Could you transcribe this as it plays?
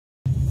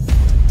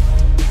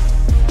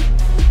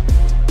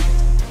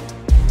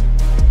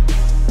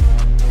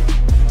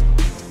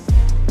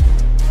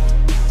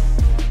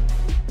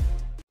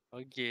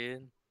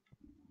again.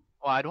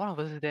 Oh, I don't want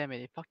to versus them,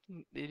 man.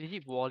 They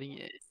keep walling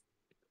it.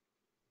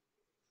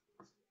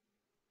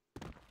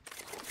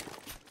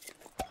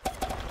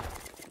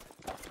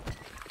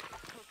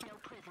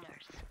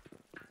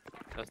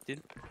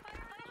 Justin.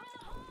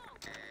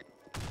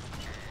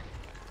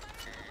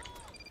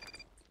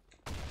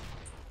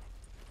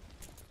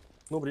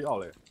 Nobody out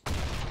leh.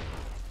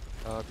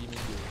 B main B.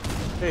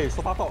 Hey,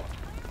 so far top.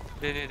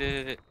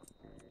 They.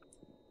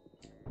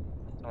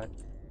 Alright.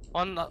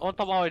 On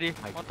top already.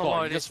 My On top god, you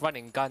already. just run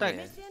and gun eh.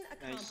 Mission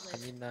Nice. I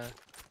accomplished. mean,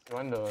 You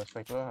want the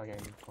sniper? I can.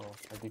 Oh,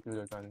 I give you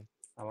the gun.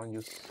 I want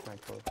use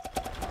sniper. G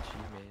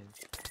man.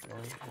 Yeah.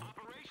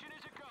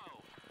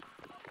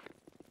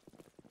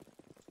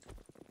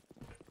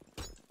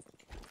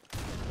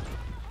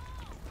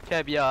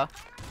 Can be ah.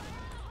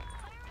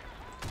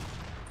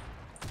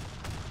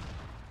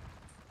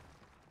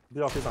 B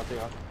office something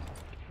ah.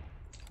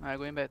 I'm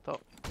going back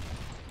top.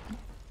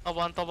 Top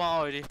one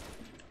already.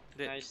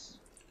 Dead. Nice.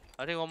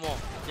 I think one more.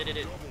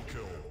 Dead.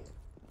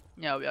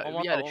 Yeah, we are One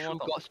more the top, one true more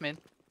top. gods, man.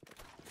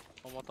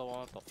 One more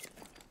top.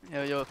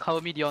 Yo,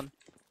 cover me, Dion.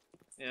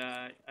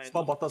 Yeah,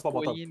 Spawn bottom, spawn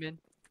Go bottom. in, man.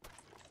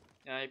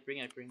 Yeah, I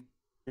bring.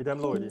 He damn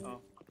low already. Oh.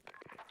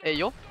 Hey,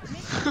 yo.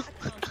 Mission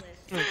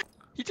accomplished.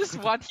 He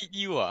just one hit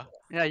you ah.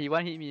 Yeah, he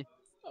one hit me.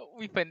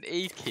 With an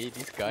AK,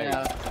 this guy.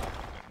 Yeah.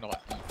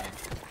 Not eat man.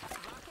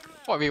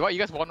 What, wait, what? You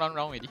guys won one round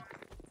already?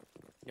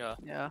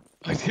 Yeah.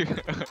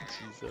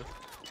 Jesus.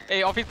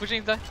 Hey, office pushing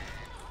inside.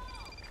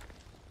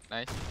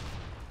 Nice.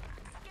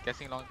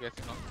 Guessing long.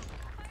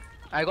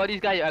 I got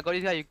this guy. You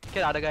get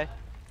the other guy.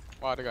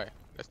 What other guy?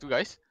 There's two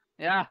guys?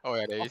 Yeah. Oh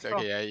yeah, there is. Top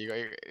Okay, yeah, you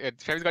got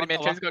Travis got me,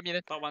 man. Travis got me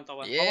then. Top one.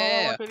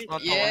 Yeah!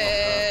 Top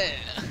Yeah!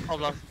 Top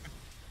last.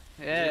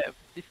 Yeah.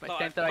 This is my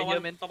center right here,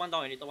 man. Top one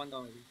down already.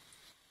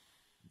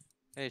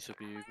 Hey, should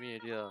be with me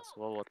already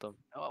small bottom.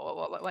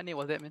 What name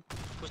was that, man?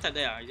 Who's that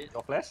there? Is it?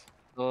 Your flash?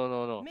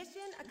 No. Mission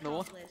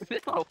No. accomplished.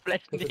 That's not a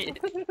flash nade.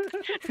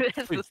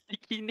 That's a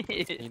sticky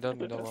nade.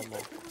 Middle, one more.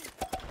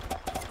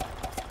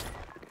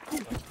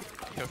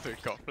 You also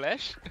got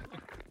flash?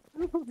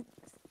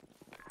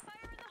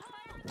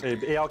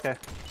 Hey, A okay.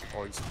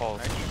 Oh, it's false.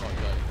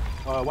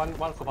 Nice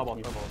One sofa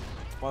bottom.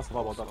 One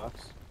sofa bottom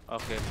ah.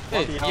 Okay.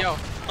 Hey, One yo!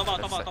 Top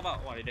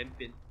out. Wow, you damn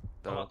pin.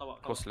 Top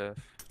out. Close left.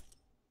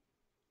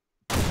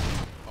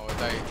 Oh,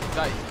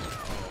 die.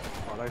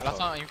 Oh, nice Last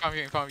shot. one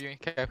in front of you.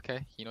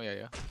 Okay. He know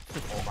yeah.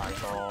 Oh my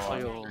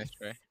god. Aiyo. Nice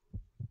try.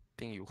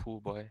 Think you who,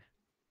 boy?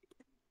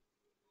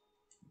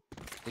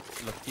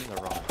 It's looking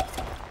around.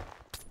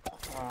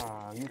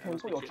 Ah, you can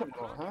put your trap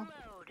or huh?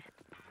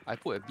 I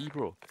put a B,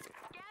 bro.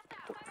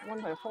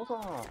 One by force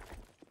ah.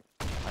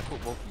 I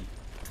put both B.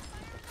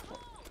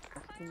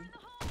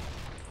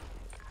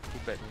 Too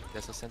bad, man.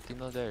 There's a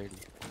sentinel there already.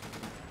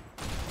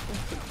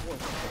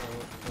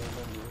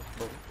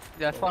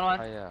 Yeah, spawn one.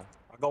 Yeah.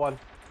 I got one.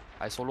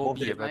 I solo Both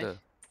B, dead, brother.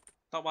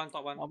 Top one.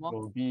 One more.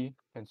 Go B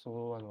and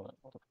solo one.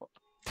 What the fuck?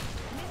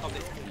 Top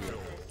dead.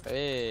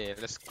 Hey,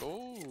 let's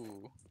go.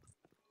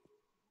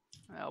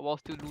 Wall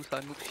still loose,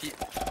 noob shit.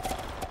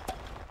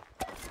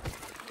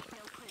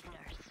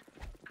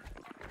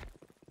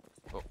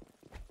 Oh.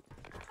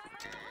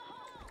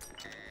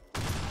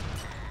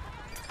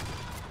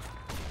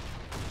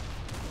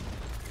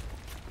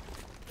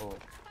 Oh.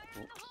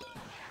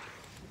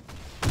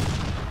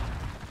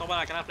 Top one,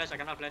 I cannot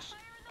flash.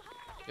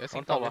 Yes, On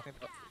in top, top, yes, in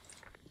top.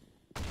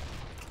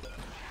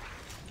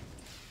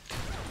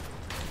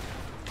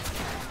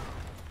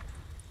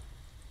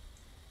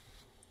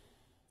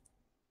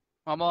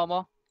 One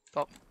more.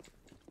 Top.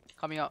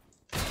 Coming up.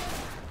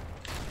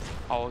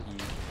 How he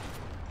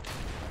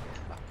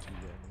lucky,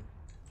 man.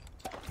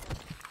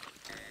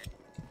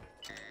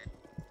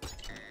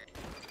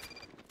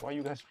 Why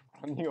you guys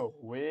running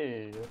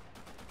away?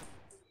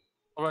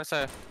 Alright,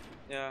 sir.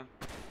 Yeah.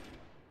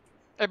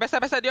 Hey,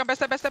 backside, Dion,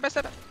 backside.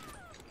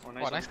 Oh,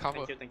 nice. Oh, nice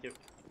cover. Thank you.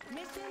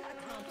 Mission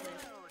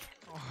accomplished.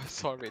 Oh, I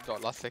saw red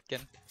dot last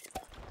second.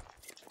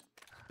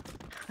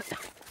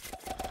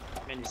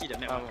 Man, you see the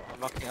map?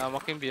 I'm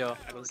walking beer.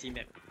 I don't see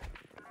map.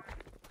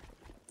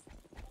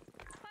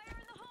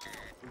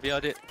 Beer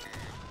dead.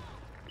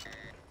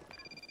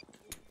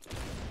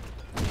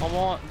 One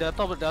more. They are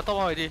top one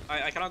already.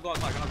 I cannot go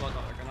out. I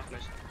cannot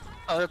flash.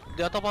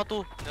 They are top one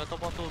too.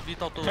 B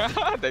top two.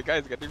 That guy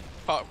is getting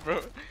fucked,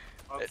 bro.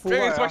 Full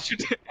Travis, white, what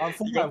should I'm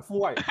full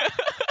white.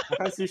 I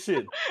can't see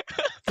shit.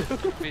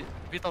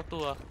 B top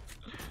two.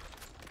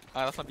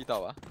 that's not beat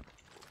up.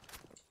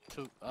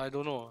 I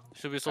don't know.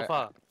 Should be so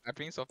far. I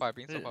bring so far.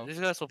 This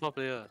guy is so far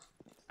player.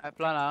 I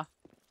plan ah.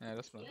 Yeah,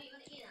 that's not.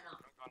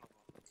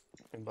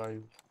 Can buy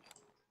you.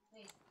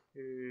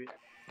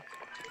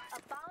 A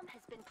bomb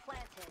has been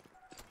planted.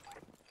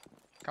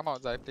 Come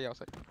outside, play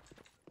outside.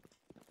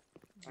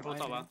 I go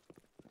top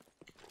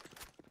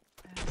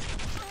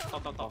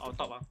Top, our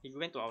top He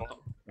went to our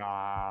top.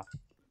 Ah.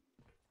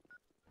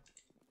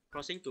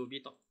 Crossing to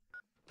B top.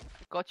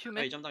 Got you,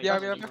 Hey, man. jump down. Yeah,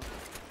 jump yeah, down.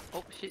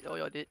 Oh shit, oh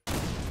you're dead.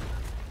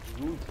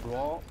 You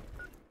drop.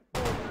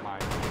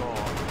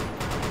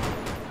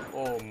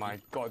 Oh my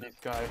god, this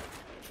guy.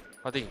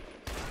 I think.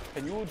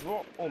 Can you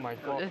drop? Oh my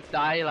god. Just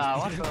die lah.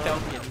 What the? Tell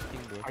me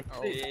anything, bro. I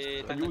Oh.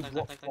 said, can you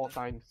drop 4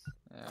 times?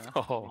 Yeah.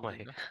 Oh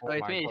my. Oh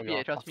it's my me, god, it's me,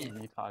 you're a trust me. fucking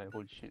retard.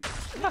 Holy shit.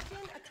 Mission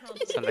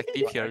accomplished.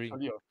 Selective You're hearing.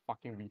 actually a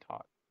fucking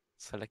retard.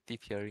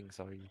 Selective hearing,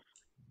 sorry.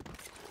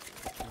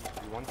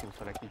 You want to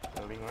selective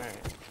hearing, right?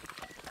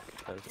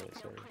 Sorry.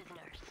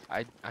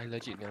 prisoners. I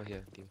legit never hear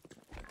anything.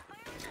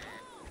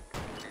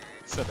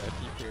 So that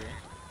deep.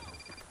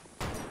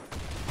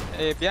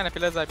 Hey, behind the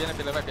pillar, Zai, behind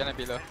the pillar, right behind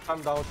the pillar.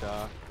 Come down,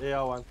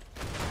 AR one.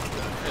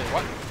 Hey,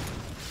 what?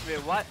 Wait,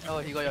 what? Oh,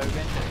 he got your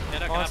revenge.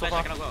 Oh, so far.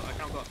 I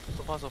cannot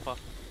go. So far.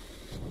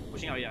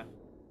 Pushing out, yeah.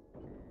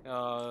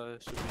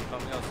 Should be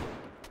coming out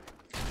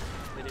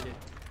soon. Did.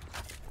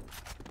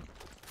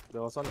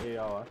 There was one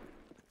AR.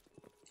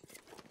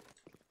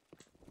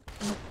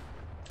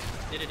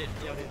 Did. Yeah, did.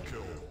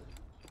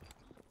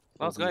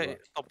 Last guy,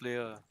 top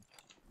player.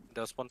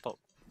 They'll spawn top,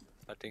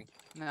 I think.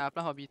 Nah, I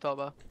plan for B top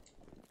ah.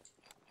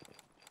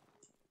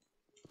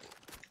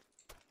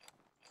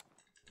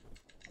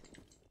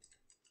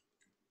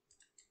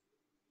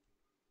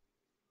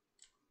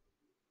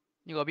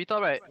 You got B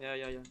top right? Yeah.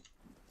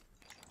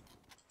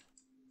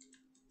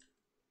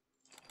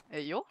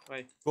 Hey yo,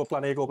 Why? Go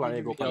plan A, go plan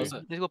A, go plan A. Yeah,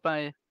 let's go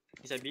plan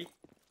Inside B?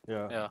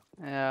 Yeah. Yeah.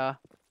 A. Yeah.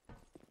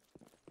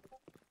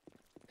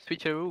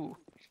 Switcheroo.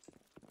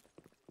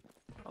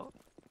 Oh.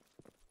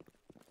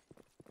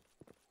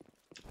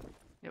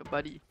 Yo,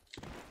 buddy.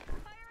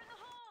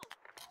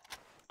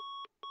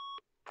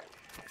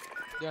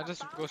 Yeah,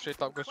 just go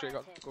straight up, go.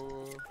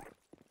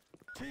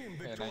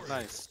 Yeah, nice.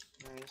 Nice.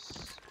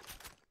 Nice.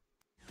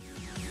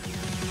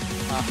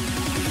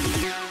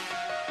 Ah.